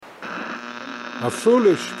A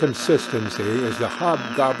foolish consistency is the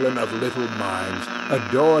hobgoblin of little minds,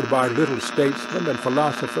 adored by little statesmen and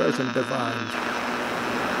philosophers and divines.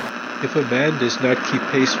 If a man does not keep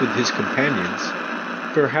pace with his companions,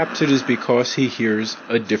 perhaps it is because he hears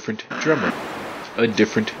a different drummer. A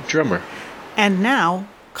different drummer. And now,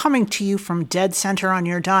 coming to you from dead center on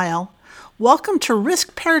your dial, welcome to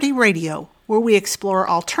Risk Parity Radio, where we explore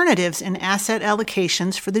alternatives in asset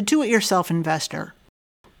allocations for the do-it-yourself investor.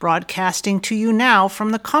 Broadcasting to you now from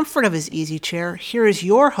the comfort of his easy chair, here is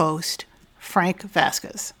your host, Frank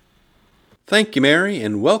Vasquez. Thank you, Mary,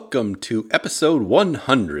 and welcome to episode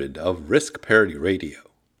 100 of Risk Parity Radio.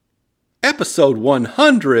 Episode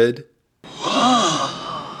 100?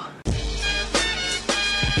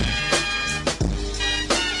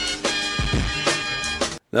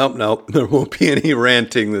 Nope, there won't be any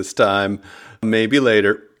ranting this time. Maybe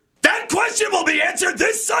later. That question will be answered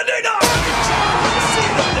this Sunday night! See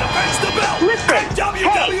the defense the belt! And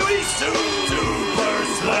WWE Super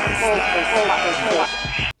Slam!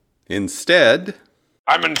 Instead,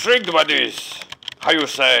 I'm intrigued by this, how you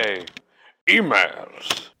say,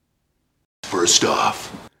 emails. First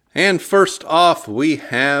off, we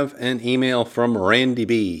have an email from Randy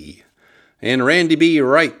B. And Randy B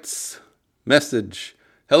writes, message,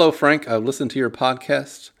 hello Frank, I've listened to your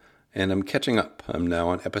podcast and I'm catching up. I'm now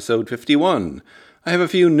on episode 51. I have a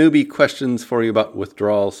few newbie questions for you about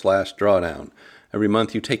withdrawal/drawdown. Every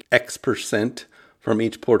month you take X% from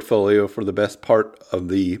each portfolio for the best part of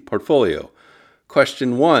the portfolio.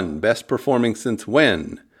 Question 1, best performing since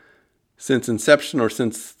when? Since inception or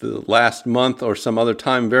since the last month or some other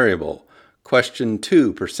time variable? Question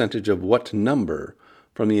 2, percentage of what number?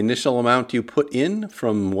 From the initial amount you put in,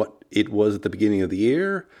 from what it was at the beginning of the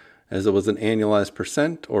year, as it was an annualized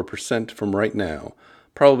percent, or percent from right now?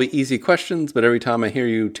 Probably easy questions, but every time I hear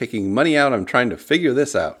you taking money out, I'm trying to figure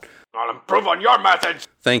this out. I'll improve on your methods.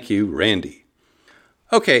 Thank you, Randy.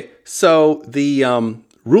 Okay, so the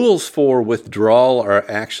rules for withdrawal are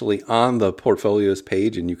actually on the portfolios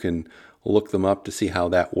page, and you can look them up to see how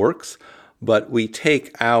that works. But we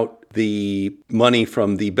take out the money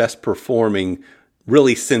from the best performing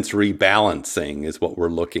really since rebalancing is what we're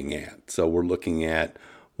looking at. So we're looking at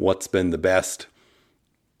what's been the best.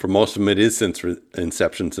 For most of them, it is since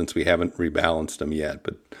inception, since we haven't rebalanced them yet.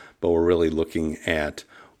 But we're really looking at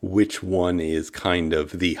which one is kind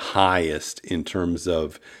of the highest in terms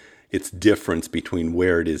of its difference between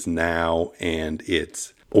where it is now and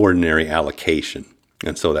its ordinary allocation.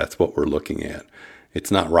 And so that's what we're looking at. It's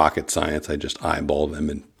not rocket science. I just eyeball them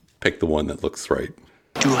and pick the one that looks right.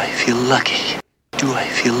 Do I feel lucky? Do I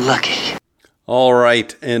feel lucky? All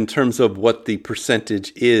right, in terms of what the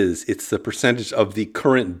percentage is, it's the percentage of the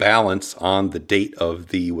current balance on the date of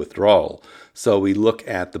the withdrawal. So we look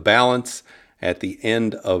at the balance at the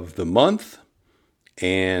end of the month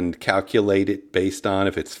and calculate it based on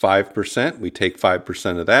if it's 5%, we take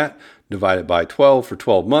 5% of that, divide it by 12 for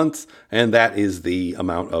 12 months, and that is the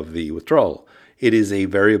amount of the withdrawal. It is a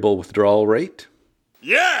variable withdrawal rate.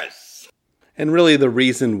 Yes! And really the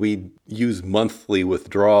reason we use monthly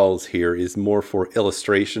withdrawals here is more for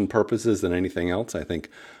illustration purposes than anything else. I think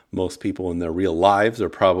most people in their real lives are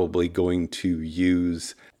probably going to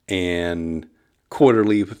use an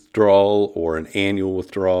quarterly withdrawal or an annual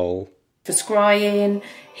withdrawal. For scrying,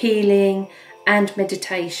 healing, and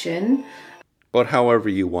meditation. But however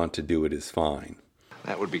you want to do it is fine.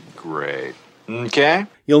 That would be great. Okay.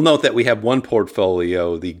 You'll note that we have one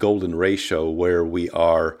portfolio, the golden ratio, where we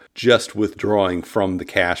are just withdrawing from the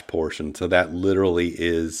cash portion. So that literally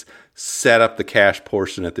is set up the cash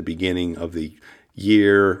portion at the beginning of the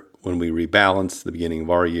year when we rebalance. The beginning of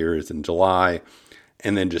our year is in July,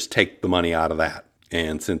 and then just take the money out of that.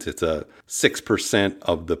 And since it's a 6%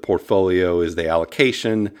 of the portfolio is the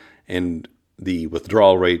allocation and the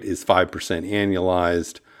withdrawal rate is 5%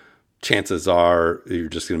 annualized, chances are you're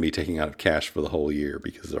just going to be taking out of cash for the whole year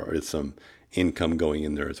because there is some income going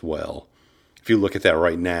in there as well. If you look at that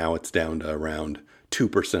right now, it's down to around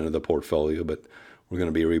 2% of the portfolio, but we're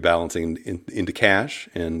going to be rebalancing into cash,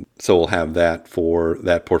 and so we'll have that for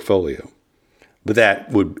that portfolio. But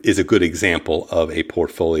that is a good example of a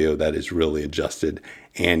portfolio that is really adjusted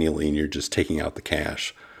annually, and you're just taking out the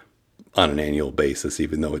cash on an annual basis,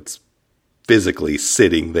 even though it's physically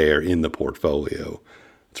sitting there in the portfolio.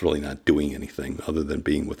 It's really not doing anything other than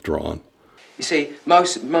being withdrawn. You see,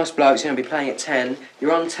 most blokes are going to be playing at 10.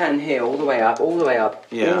 You're on 10 here, all the way up, all the way up,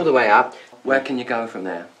 Yeah. all the way up. Where can you go from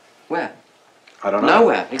there? Where? I don't know.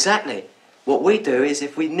 Nowhere, exactly. What we do is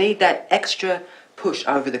if we need that extra push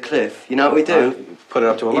over the cliff, you know what we do? Put it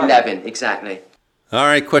up to 11. 11, exactly. All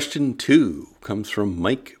right, question 2 comes from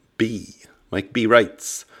Mike B. Mike B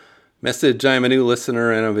writes, Message, I'm a new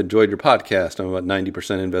listener and I've enjoyed your podcast. I'm about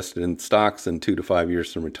 90% invested in stocks and 2 to 5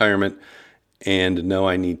 years from retirement, and know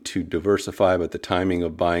I need to diversify, but the timing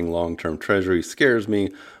of buying long-term treasuries scares me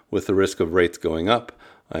with the risk of rates going up.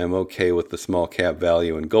 I am okay with the small cap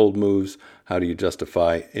value and gold moves. How do you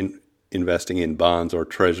justify investing in bonds or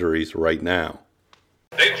treasuries right now?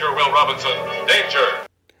 Danger, Will Robinson. Danger.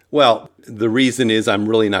 Well, the reason is I'm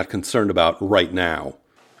really not concerned about right now.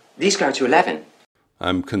 These go to 11.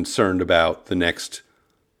 I'm concerned about the next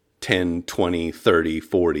 10, 20, 30,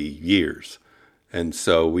 40 years. And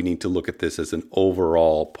so we need to look at this as an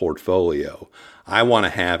overall portfolio. I want to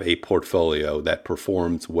have a portfolio that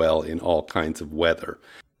performs well in all kinds of weather.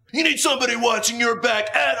 You need somebody watching your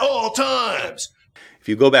back at all times. If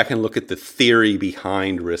you go back and look at the theory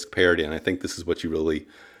behind risk parity, and I think this is what you really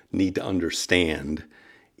need to understand,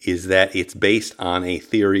 is that it's based on a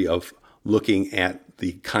theory of looking at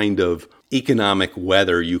the kind of economic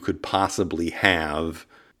weather you could possibly have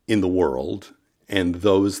in the world. And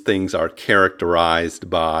those things are characterized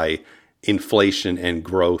by inflation and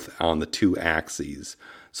growth on the two axes.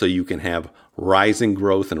 So you can have rising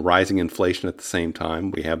growth and rising inflation at the same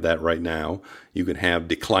time. We have that right now. You can have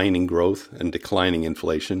declining growth and declining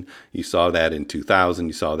inflation. You saw that in 2000.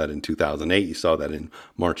 You saw that in 2008. You saw that in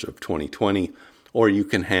March of 2020. Or you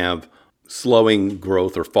can have slowing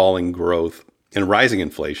growth or falling growth and rising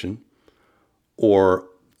inflation, or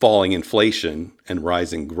falling inflation and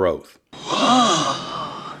rising growth.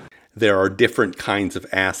 There are different kinds of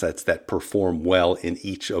assets that perform well in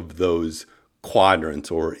each of those quadrants,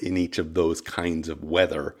 or in each of those kinds of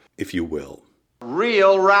weather, if you will.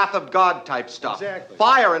 Real wrath of God type stuff. Exactly.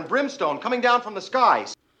 Fire and brimstone coming down from the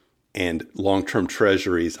skies. And long-term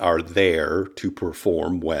treasuries are there to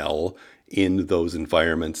perform well in those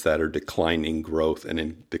environments that are declining growth and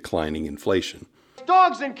in declining inflation.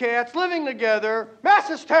 Dogs and cats living together, mass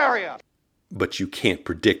hysteria. But you can't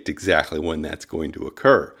predict exactly when that's going to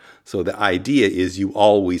occur. So the idea is you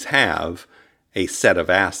always have a set of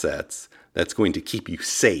assets that's going to keep you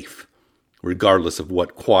safe, regardless of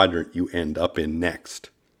what quadrant you end up in next.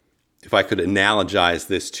 If I could analogize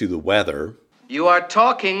this to the weather. You are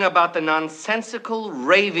talking about the nonsensical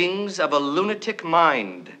ravings of a lunatic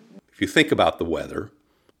mind. If you think about the weather,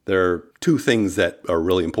 there are two things that are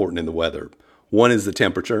really important in the weather. One is the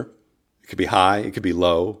temperature. It could be high, it could be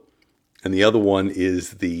low. And the other one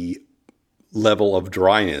is the level of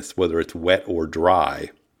dryness, whether it's wet or dry.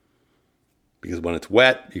 Because when it's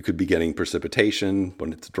wet, you could be getting precipitation.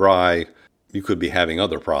 When it's dry, you could be having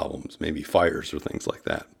other problems, maybe fires or things like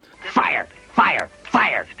that. Fire, fire,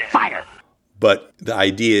 fire, fire. But the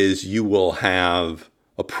idea is you will have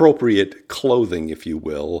appropriate clothing, if you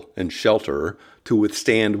will, and shelter to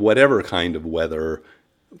withstand whatever kind of weather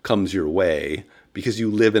comes your way, because you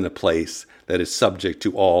live in a place that is subject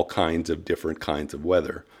to all kinds of different kinds of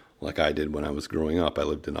weather, like I did when I was growing up. I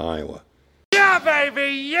lived in Iowa. Yeah,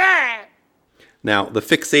 baby, yeah! Now, the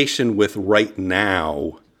fixation with right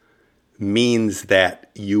now means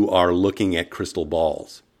that you are looking at crystal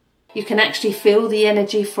balls. You can actually feel the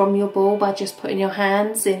energy from your ball by just putting your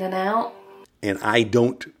hands in and out. And I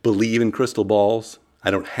don't believe in crystal balls.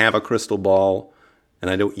 I don't have a crystal ball, and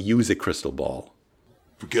I don't use a crystal ball.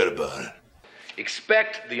 Forget about it.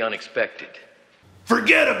 Expect the unexpected.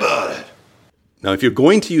 Forget about it. Now, if you're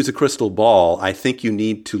going to use a crystal ball, I think you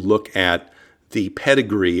need to look at the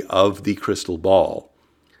pedigree of the crystal ball.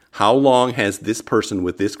 How long has this person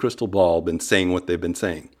with this crystal ball been saying what they've been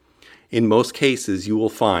saying? In most cases, you will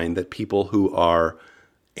find that people who are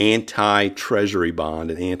anti-treasury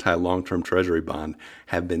bond and anti-long-term treasury bond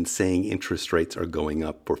have been saying interest rates are going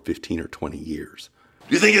up for 15 or 20 years.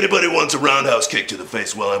 Do you think anybody wants a roundhouse kick to the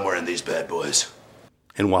face while I'm wearing these bad boys?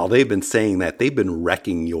 And while they've been saying that, they've been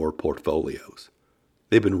wrecking your portfolios.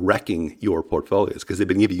 They've been wrecking your portfolios because they've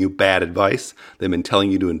been giving you bad advice. They've been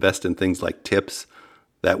telling you to invest in things like tips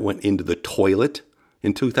that went into the toilet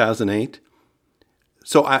in 2008.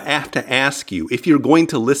 So I have to ask you, if you're going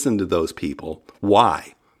to listen to those people,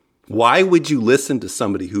 why? Why would you listen to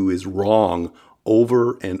somebody who is wrong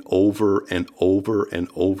over and over and over and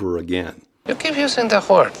over again? You keep using the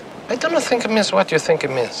word. I don't think it means what you think it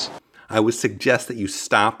means. I would suggest that you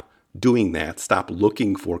stop doing that. Stop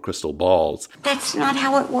looking for crystal balls. That's not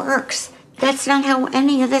how it works. That's not how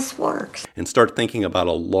any of this works. And start thinking about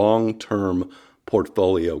a long-term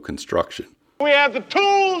portfolio construction. We have the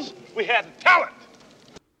tools, we have the talent.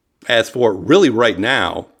 As for really right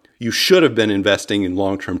now, you should have been investing in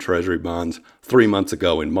long-term treasury bonds 3 months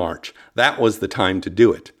ago in March. That was the time to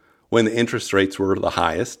do it, when the interest rates were the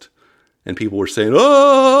highest. And people were saying,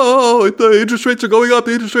 oh, the interest rates are going up,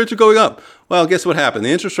 the interest rates are going up. Well, guess what happened? The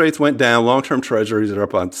interest rates went down. Long-term treasuries are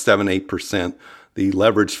up on 7-8%. The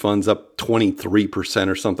leveraged funds up 23%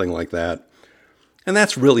 or something like that. And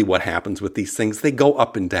that's really what happens with these things. They go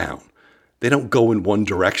up and down. They don't go in one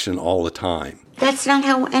direction all the time. That's not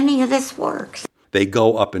how any of this works. They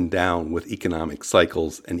go up and down with economic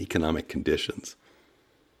cycles and economic conditions.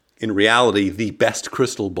 In reality, the best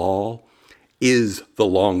crystal ball is the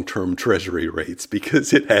long-term treasury rates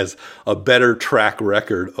because it has a better track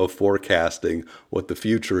record of forecasting what the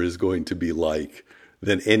future is going to be like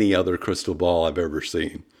than any other crystal ball I've ever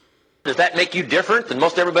seen. Does that make you different than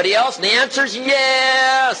most everybody else? And the answer's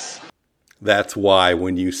yes! That's why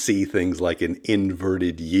when you see things like an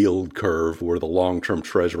inverted yield curve where the long-term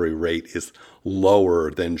treasury rate is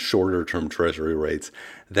lower than shorter-term treasury rates,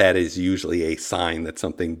 that is usually a sign that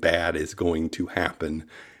something bad is going to happen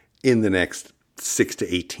in the next 6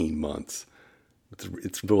 to 18 months.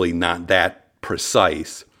 It's really not that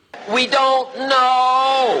precise. We don't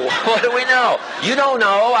know. What do we know? You don't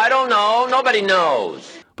know. I don't know. Nobody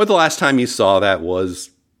knows. But the last time you saw that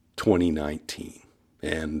was 2019.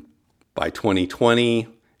 And by 2020,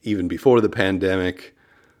 even before the pandemic,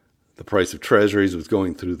 the price of treasuries was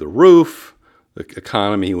going through the roof. The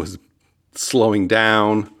economy was slowing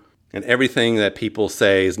down. And everything that people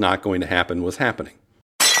say is not going to happen was happening.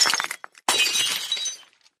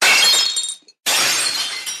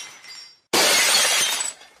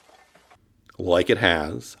 Like it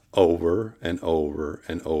has over and over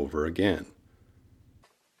and over again.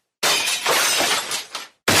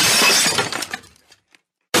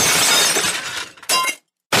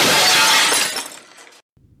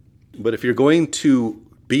 But if you're going to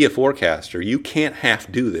be a forecaster, you can't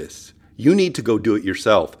half do this. You need to go do it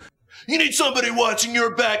yourself. You need somebody watching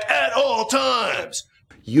your back at all times.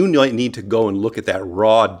 You need to go and look at that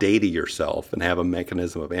raw data yourself and have a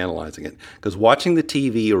mechanism of analyzing it. Because watching the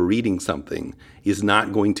TV or reading something is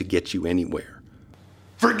not going to get you anywhere.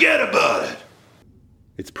 Forget about it.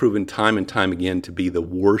 It's proven time and time again to be the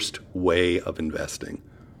worst way of investing.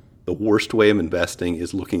 The worst way of investing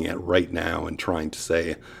is looking at right now and trying to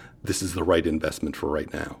say, this is the right investment for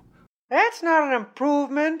right now. That's not an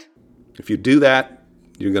improvement. If you do that,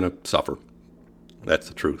 you're going to suffer. That's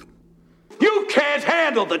the truth. You can't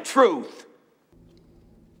handle the truth.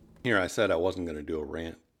 Here, I said I wasn't going to do a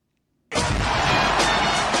rant.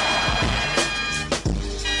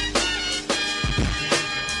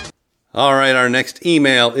 All right, our next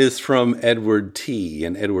email is from Edward T.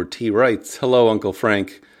 And Edward T. writes, "Hello, Uncle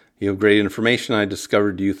Frank. You have great information. I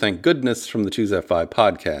discovered you, thank goodness, from the Choose F5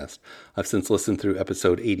 podcast. I've since listened through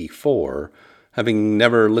episode 84. Having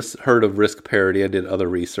never heard of risk parity, I did other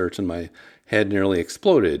research and my head nearly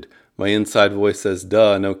exploded. My inside voice says,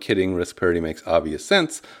 duh, no kidding, risk parity makes obvious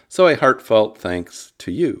sense. So a heartfelt thanks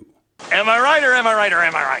to you." Am I right or am I right or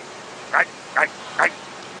am I right? Right.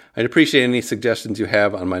 I'd appreciate any suggestions you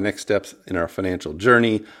have on my next steps in our financial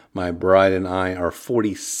journey. My bride and I are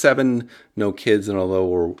 47, no kids, and although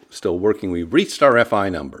we're still working, we've reached our FI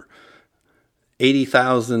number.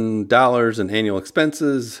 $80,000 in annual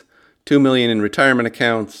expenses, $2 million in retirement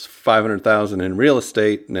accounts, $500,000 in real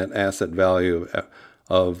estate, net asset value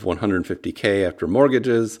of $150K after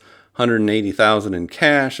mortgages, $180,000 in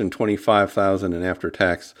cash, and $25,000 in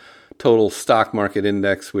after-tax total stock market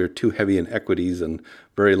index. We're too heavy in equities and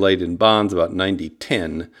very light in bonds, about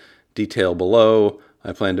 90-10. Detail below.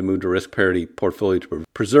 I plan to move to risk parity portfolio to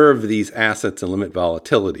preserve these assets and limit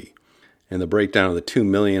volatility. And the breakdown of the $2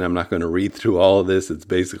 million, I'm not going to read through all of this. It's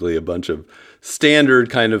basically a bunch of standard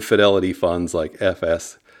kind of fidelity funds like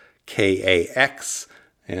FSKAX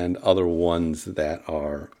and other ones that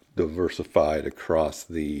are diversified across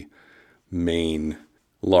the main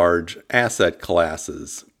large asset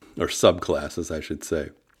classes, or subclasses, I should say.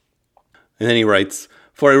 And then he writes,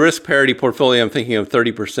 for a risk parity portfolio, I'm thinking of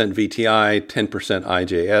 30% VTI, 10%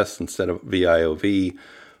 IJS instead of VIOV,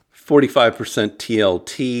 45%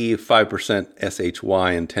 TLT, 5%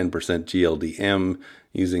 SHY, and 10% GLDM,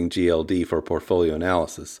 using GLD for portfolio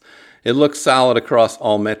analysis. It looks solid across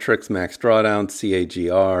all metrics, max drawdown,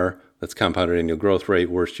 CAGR, that's compounded annual growth rate,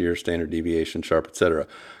 worst year, standard deviation, Sharpe, etc.,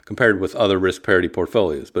 compared with other risk parity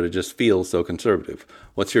portfolios, but it just feels so conservative.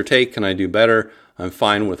 What's your take? Can I do better? I'm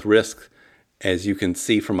fine with risk, as you can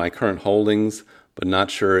see from my current holdings, but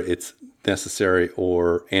not sure it's necessary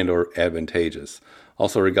or advantageous.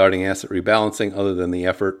 Also regarding asset rebalancing, other than the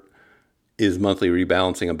effort, is monthly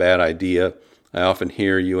rebalancing a bad idea? I often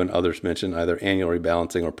hear you and others mention either annual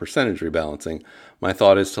rebalancing or percentage rebalancing. My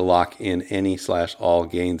thought is to lock in any/all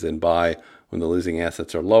gains and buy when the losing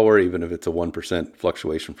assets are lower, even if it's a 1%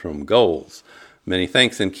 fluctuation from goals. Many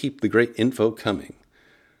thanks and keep the great info coming.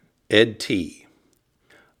 Ed T.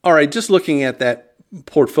 All right, just looking at that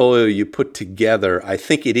portfolio you put together, I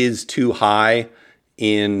think it is too high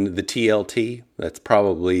in the TLT. That's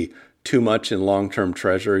probably too much in long-term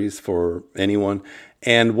treasuries for anyone.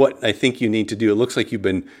 And what I think you need to do, it looks like you've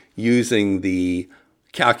been using the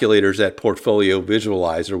calculators at Portfolio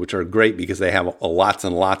Visualizer, which are great because they have lots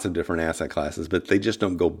and lots of different asset classes, but they just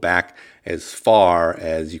don't go back as far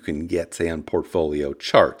as you can get, say, on portfolio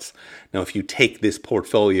charts. Now, if you take this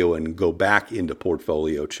portfolio and go back into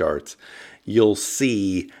portfolio charts, you'll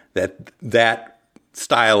see that that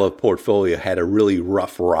style of portfolio had a really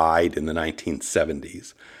rough ride in the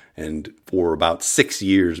 1970s. And for about 6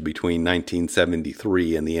 years between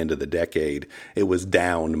 1973 and the end of the decade, it was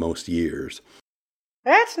down most years.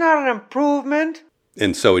 That's not an improvement.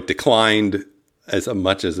 And so it declined as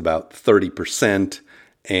much as about 30%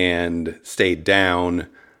 and stayed down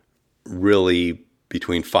really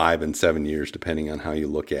between 5 and 7 years, depending on how you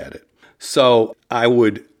look at it. So I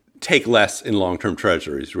would take less in long-term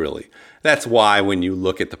treasuries, really. That's why when you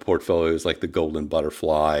look at the portfolios like the Golden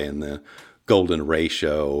Butterfly and the Golden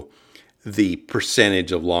Ratio, the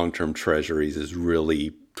percentage of long-term treasuries is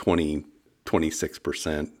really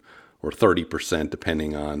 26%. Or 30%,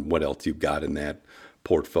 depending on what else you've got in that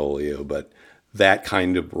portfolio. But that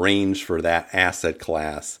kind of range for that asset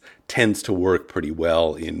class tends to work pretty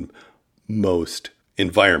well in most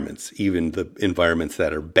environments, even the environments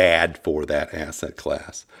that are bad for that asset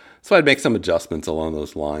class. So I'd make some adjustments along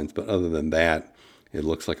those lines. But other than that, it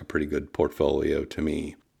looks like a pretty good portfolio to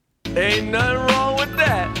me. Ain't nothing wrong with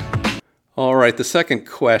that. All right, the second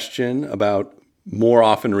question about more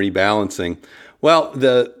often rebalancing. Well,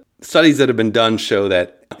 the studies that have been done show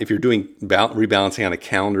that if you're doing rebalancing on a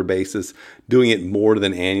calendar basis, doing it more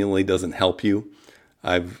than annually doesn't help you.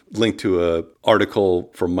 I've linked to an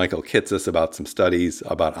article from Michael Kitces about some studies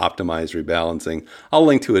about optimized rebalancing. I'll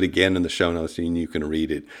link to it again in the show notes and you can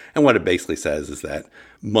read it. And what it basically says is that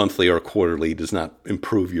monthly or quarterly does not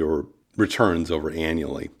improve your returns over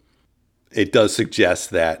annually. It does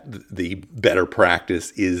suggest that the better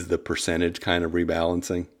practice is the percentage kind of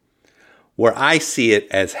rebalancing. Where I see it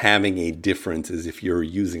as having a difference is if you're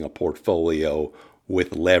using a portfolio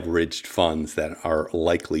with leveraged funds that are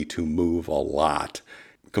likely to move a lot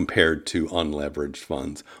compared to unleveraged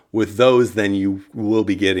funds. With those, then you will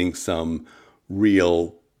be getting some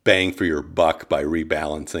real bang for your buck by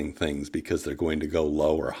rebalancing things because they're going to go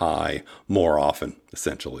low or high more often,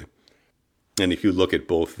 essentially. And if you look at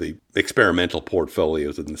both the experimental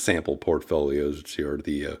portfolios and the sample portfolios, which are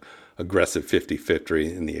the aggressive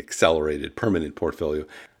 50-50 and the accelerated permanent portfolio,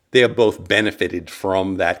 they have both benefited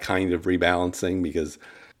from that kind of rebalancing because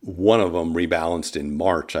one of them rebalanced in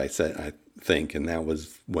March, I think, and that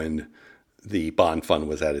was when the bond fund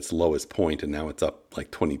was at its lowest point, and now it's up like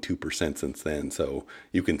 22% since then. So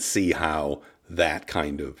you can see how that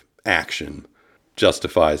kind of action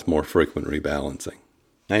justifies more frequent rebalancing.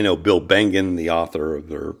 I know Bill Bengen, the author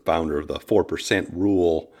of or founder of the 4%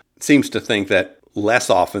 rule, seems to think that less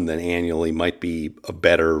often than annually might be a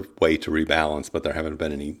better way to rebalance, but there haven't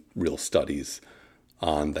been any real studies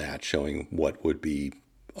on that showing what would be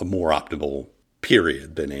a more optimal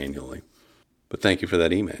period than annually. But thank you for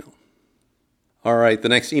that email. All right, the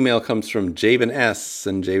next email comes from Javen S.,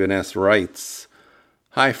 and Javen S. writes,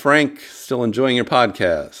 "Hi, Frank. Still enjoying your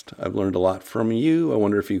podcast. I've learned a lot from you. I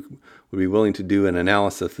wonder if you would be willing to do an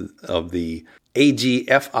analysis of the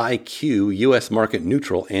AGFIQ U.S. Market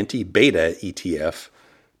Neutral Anti-Beta ETF,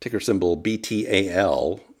 ticker symbol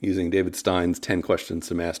BTAL, using David Stein's 10 Questions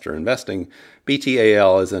to Master Investing.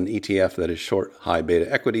 BTAL is an ETF that is short high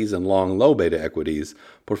beta equities and long low beta equities.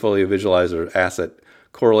 Portfolio Visualizer asset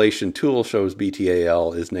correlation tool shows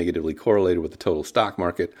BTAL is negatively correlated with the total stock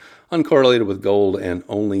market, uncorrelated with gold, and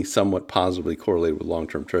only somewhat positively correlated with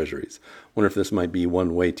long-term treasuries. Wonder if this might be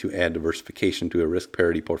one way to add diversification to a risk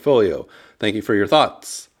parity portfolio. Thank you for your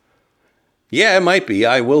thoughts." Yeah, it might be.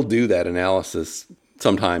 I will do that analysis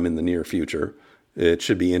sometime in the near future. It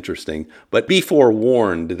should be interesting. But be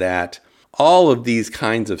forewarned that all of these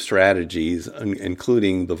kinds of strategies,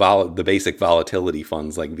 including the basic volatility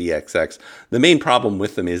funds like VXX, the main problem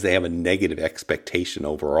with them is they have a negative expectation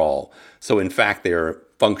overall. So in fact, they're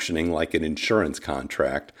functioning like an insurance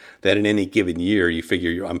contract that in any given year you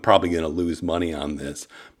figure I'm probably going to lose money on this.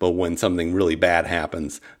 But when something really bad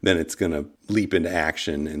happens, then it's going to leap into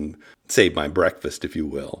action and save my breakfast, if you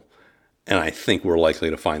will. And I think we're likely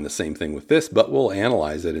to find the same thing with this, but we'll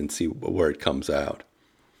analyze it and see where it comes out.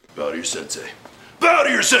 Bow to your sensei. Bow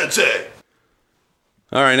to your sensei!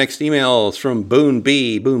 All right, next email is from Boone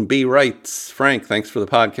B. Boone B writes, "Frank, thanks for the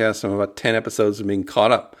podcast. I'm about 10 episodes of being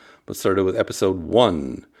caught up, but started with episode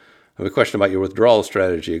 1. I have a question about your withdrawal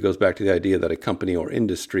strategy. It goes back to the idea that a company or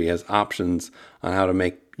industry has options on how to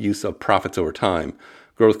make use of profits over time.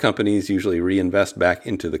 Growth companies usually reinvest back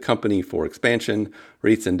into the company for expansion.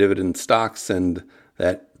 REITs and dividend stocks send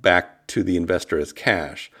that back to the investor as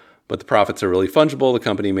cash. But the profits are really fungible. The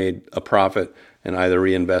company made a profit and either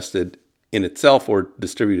reinvested in itself or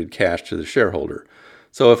distributed cash to the shareholder.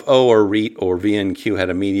 So if O or REIT or VNQ had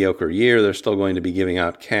a mediocre year, they're still going to be giving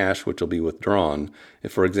out cash, which will be withdrawn.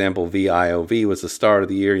 If, for example, VIOV was the start of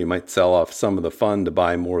the year, you might sell off some of the fund to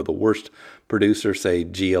buy more of the worst producer, say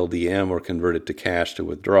GLDM, or convert it to cash to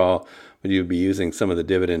withdraw. But you'd be using some of the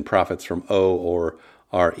dividend profits from O or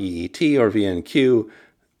REET or VNQ.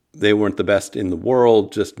 They weren't the best in the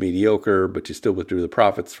world, just mediocre, but you still withdrew the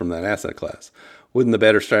profits from that asset class. Wouldn't the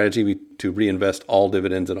better strategy be to reinvest all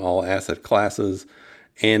dividends in all asset classes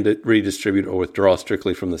and to redistribute or withdraw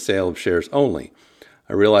strictly from the sale of shares only?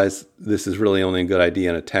 I realize this is really only a good idea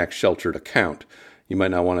in a tax-sheltered account. You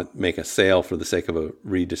might not want to make a sale for the sake of a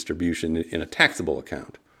redistribution in a taxable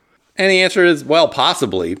account. And the answer is, well,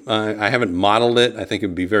 possibly. I haven't modeled it. I think it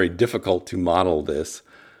would be very difficult to model this.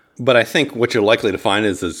 But I think what you're likely to find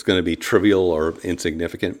is it's going to be trivial or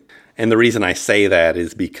insignificant. And the reason I say that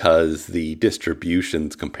is because the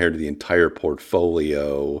distributions compared to the entire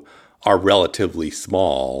portfolio are relatively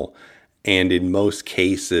small. And in most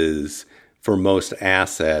cases, for most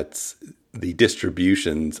assets, the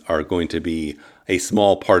distributions are going to be a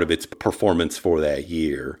small part of its performance for that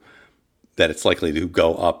year, that it's likely to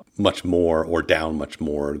go up much more or down much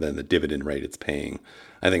more than the dividend rate it's paying.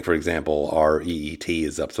 I think, for example, our REET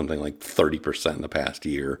is up something like 30% in the past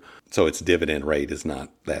year. So its dividend rate is not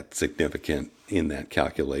that significant in that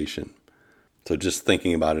calculation. So just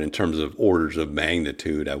thinking about it in terms of orders of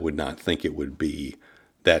magnitude, I would not think it would be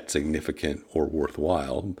that significant or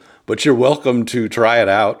worthwhile. But you're welcome to try it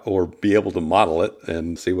out or be able to model it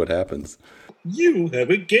and see what happens. You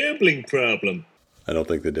have a gambling problem. I don't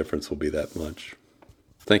think the difference will be that much.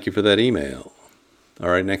 Thank you for that email. All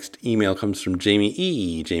right, next email comes from Jamie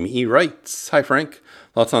E. Jamie E. writes, Hi, Frank.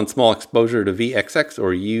 Thoughts on small exposure to VXX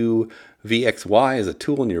or UVXY as a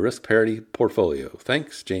tool in your risk parity portfolio?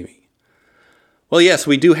 Thanks, Jamie. Well, yes,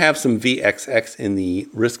 we do have some VXX in the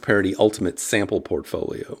risk parity ultimate sample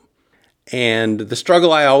portfolio. And the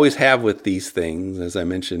struggle I always have with these things, as I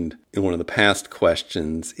mentioned in one of the past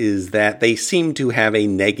questions, is that they seem to have a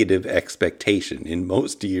negative expectation. In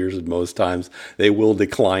most years and most times, they will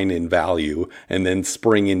decline in value and then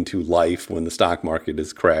spring into life when the stock market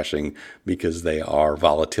is crashing because they are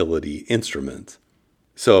volatility instruments.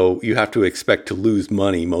 So you have to expect to lose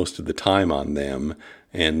money most of the time on them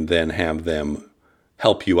and then have them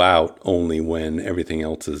help you out only when everything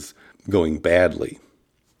else is going badly.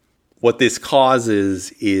 What this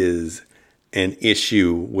causes is an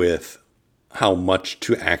issue with how much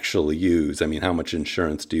to actually use. I mean, how much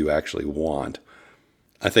insurance do you actually want?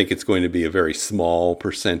 I think it's going to be a very small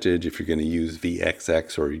percentage if you're going to use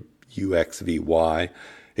VXX or UXVY.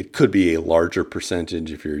 It could be a larger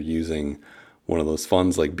percentage if you're using one of those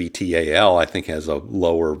funds like BTAL, I think has a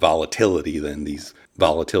lower volatility than these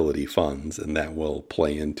volatility funds, and that will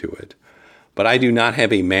play into it. But I do not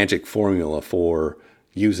have a magic formula for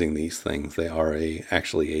using these things. They are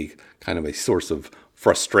actually a kind of a source of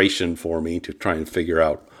frustration for me to try and figure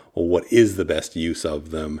out, well, what is the best use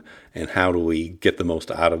of them and how do we get the most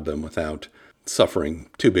out of them without suffering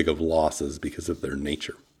too big of losses because of their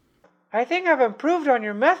nature. I think I've improved on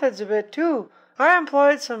your methods a bit too. I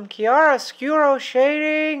employed some chiaroscuro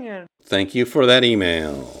shading and... Thank you for that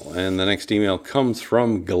email. And the next email comes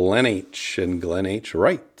from Glenn H. And Glenn H.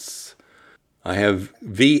 writes, I have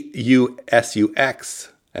VUSUX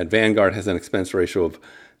at Vanguard has an expense ratio of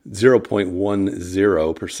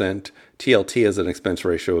 0.10%. TLT has an expense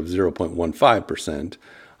ratio of 0.15%.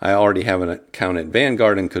 I already have an account at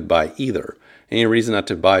Vanguard and could buy either. Any reason not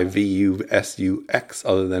to buy VUSUX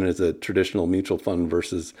other than as a traditional mutual fund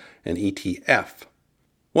versus an ETF?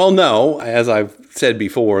 Well, no. As I've said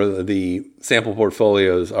before, the sample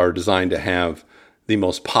portfolios are designed to have the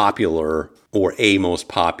most popular or a most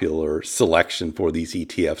popular selection for these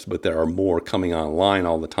ETFs, but there are more coming online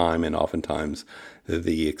all the time, and oftentimes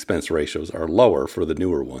the expense ratios are lower for the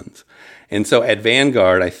newer ones. And so at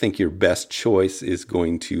Vanguard, I think your best choice is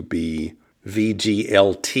going to be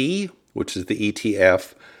VGLT, which is the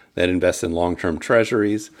ETF that invests in long-term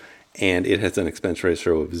treasuries, and it has an expense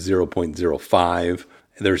ratio of 0.05.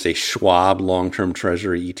 There's a Schwab long-term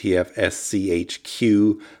treasury ETF,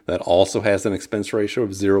 SCHQ, that also has an expense ratio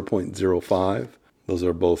of 0.05. Those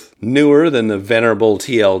are both newer than the venerable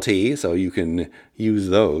TLT, so you can use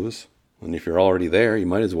those. And if you're already there, you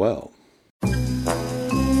might as well.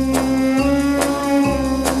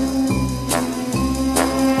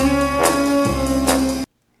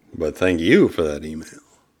 But thank you for that email.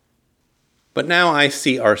 But now I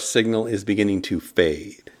see our signal is beginning to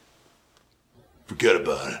fade. Forget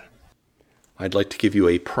about it. I'd like to give you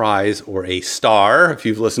a prize or a star if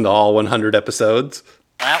you've listened to all 100 episodes.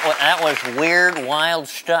 That was weird, wild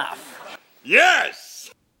stuff.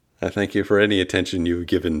 Yes! I thank you for any attention you've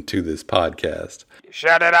given to this podcast.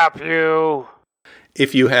 Shut it up, you.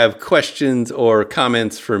 If you have questions or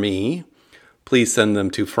comments for me, please send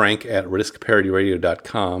them to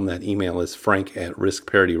frank@riskparityradio.com. That email is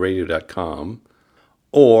frank@riskparityradio.com.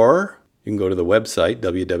 Or you can go to the website,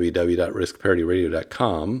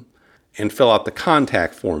 www.riskparityradio.com, and fill out the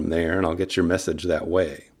contact form there, and I'll get your message that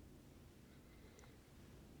way.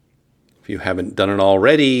 If you haven't done it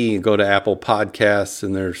already, go to Apple Podcasts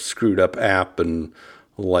and their screwed up app and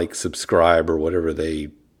subscribe, or whatever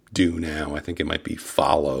they do now. I think it might be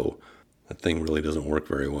follow. That thing really doesn't work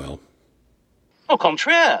very well. Au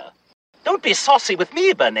contraire. Don't be saucy with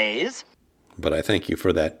me, Bernays. But I thank you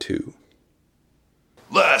for that, too.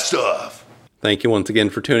 Last off. Thank you once again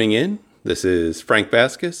for tuning in. This is Frank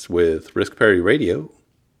Vasquez with Risk Parity Radio,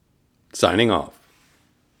 signing off.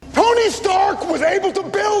 Tony Stark was able to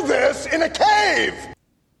build this in a cave!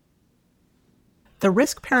 The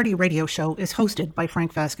Risk Parity Radio Show is hosted by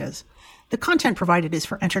Frank Vasquez. The content provided is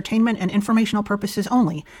for entertainment and informational purposes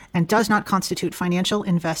only and does not constitute financial,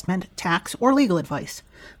 investment, tax, or legal advice.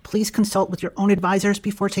 Please consult with your own advisors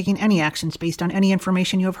before taking any actions based on any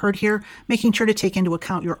information you have heard here, making sure to take into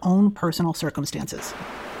account your own personal circumstances.